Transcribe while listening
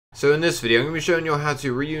So in this video, I'm going to be showing you how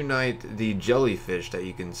to reunite the jellyfish that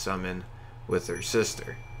you can summon with her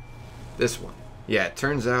sister. This one. Yeah, it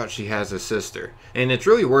turns out she has a sister. And it's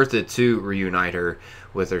really worth it to reunite her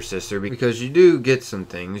with her sister because you do get some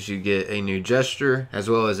things. You get a new gesture as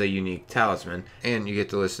well as a unique talisman. And you get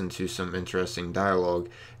to listen to some interesting dialogue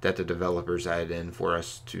that the developers added in for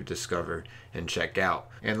us to discover and check out.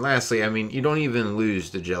 And lastly, I mean, you don't even lose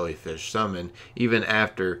the jellyfish summon even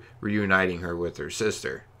after reuniting her with her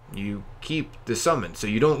sister. You keep the summon, so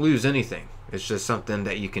you don't lose anything. It's just something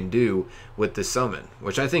that you can do with the summon,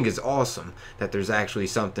 which I think is awesome, that there's actually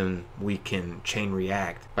something we can chain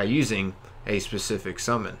react by using a specific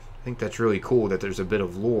summon. I think that's really cool that there's a bit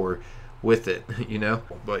of lore with it, you know?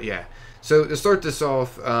 But yeah, so to start this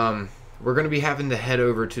off, we're going to be having to head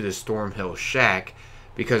over to the Stormhill Shack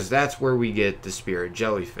because that's where we get the Spirit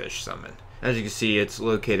Jellyfish summon. As you can see, it's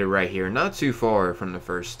located right here, not too far from the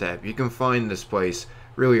first step. You can find this place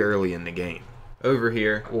really early in the game. Over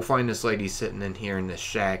here, we'll find this lady sitting in here in this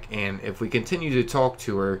shack, and if we continue to talk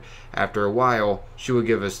to her, after a while, she will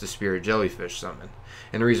give us the Spirit Jellyfish summon.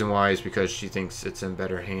 And the reason why is because she thinks it's in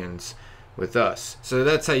better hands with us. So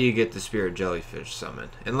that's how you get the Spirit Jellyfish summon.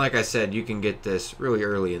 And like I said, you can get this really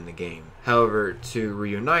early in the game. However, to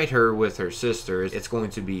reunite her with her sister, it's going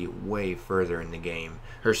to be way further in the game.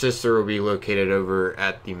 Her sister will be located over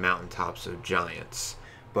at the Mountaintops of Giants.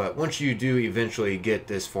 But once you do eventually get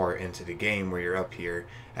this far into the game where you're up here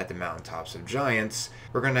at the Mountaintops of Giants,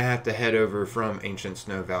 we're going to have to head over from Ancient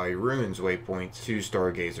Snow Valley Ruins waypoint to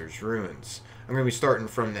Stargazer's Ruins. I'm going to be starting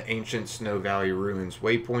from the Ancient Snow Valley Ruins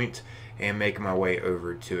waypoint and making my way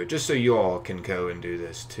over to it, just so you all can go and do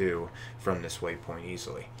this too from this waypoint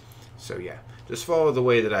easily. So yeah, just follow the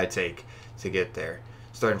way that I take to get there,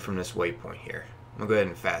 starting from this waypoint here. I'm going to go ahead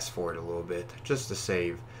and fast forward a little bit just to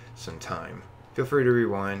save some time. Feel free to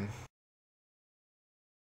rewind.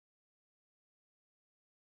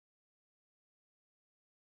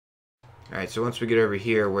 Alright, so once we get over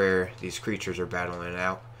here where these creatures are battling it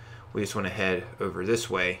out, we just want to head over this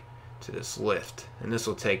way to this lift. And this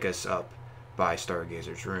will take us up by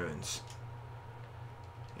Stargazer's Ruins.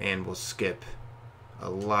 And we'll skip a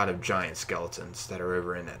lot of giant skeletons that are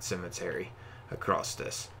over in that cemetery across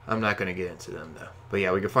this. I'm not going to get into them though. But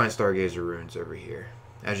yeah, we can find Stargazer Ruins over here.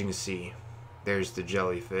 As you can see, there's the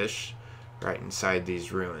jellyfish right inside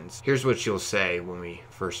these ruins. Here's what she'll say when we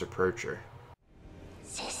first approach her.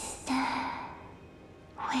 Sister,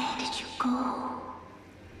 where did you go?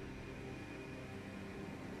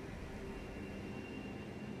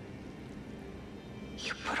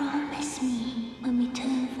 You promised me when we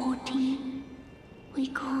turn 14, we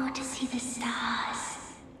go to see the stars.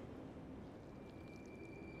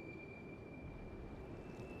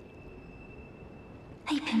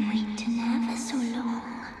 I've been waiting ever so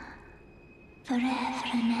long. Forever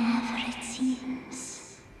and ever it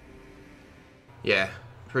seems. Yeah,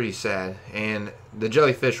 pretty sad. And the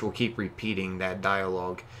jellyfish will keep repeating that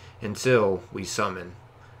dialogue until we summon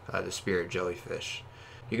the Spirit Jellyfish.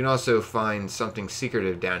 You can also find something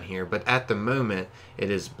secretive down here, but at the moment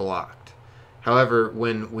it is blocked. However,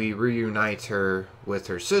 when we reunite her with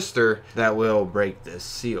her sister, that will break this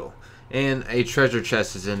seal. And a treasure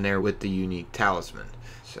chest is in there with the unique talisman.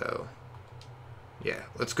 So, yeah,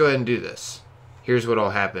 let's go ahead and do this. Here's what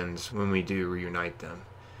all happens when we do reunite them.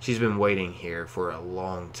 She's been waiting here for a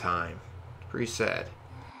long time. Pretty sad.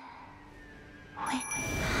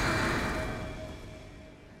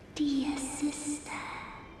 Dear sister,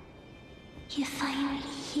 you're finally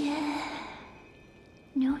here.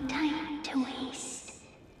 No time to waste.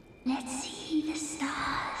 Let's see the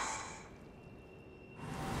stars.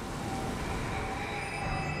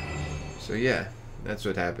 So yeah, that's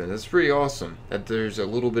what happened. That's pretty awesome that there's a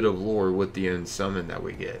little bit of lore with the end summon that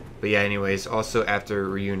we get. But yeah, anyways, also after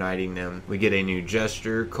reuniting them, we get a new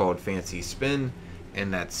gesture called Fancy Spin,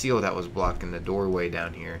 and that seal that was blocking the doorway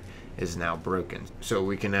down here is now broken. So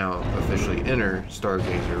we can now officially enter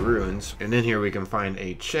Stargazer Ruins, and in here we can find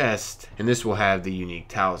a chest, and this will have the unique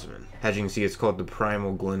talisman. As you can see, it's called the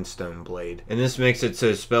Primal Glintstone Blade, and this makes it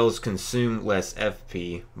so spells consume less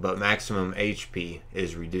FP, but maximum HP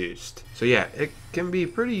is reduced. So yeah, it can be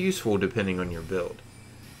pretty useful depending on your build.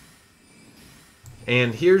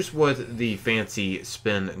 And here's what the Fancy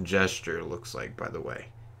Spin gesture looks like, by the way.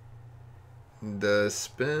 The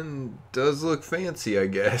spin does look fancy, I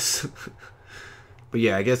guess. But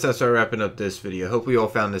yeah, I guess that's our wrapping up this video. Hope we all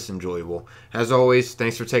found this enjoyable. As always,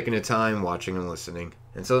 thanks for taking the time, watching, and listening.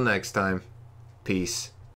 Until next time, peace.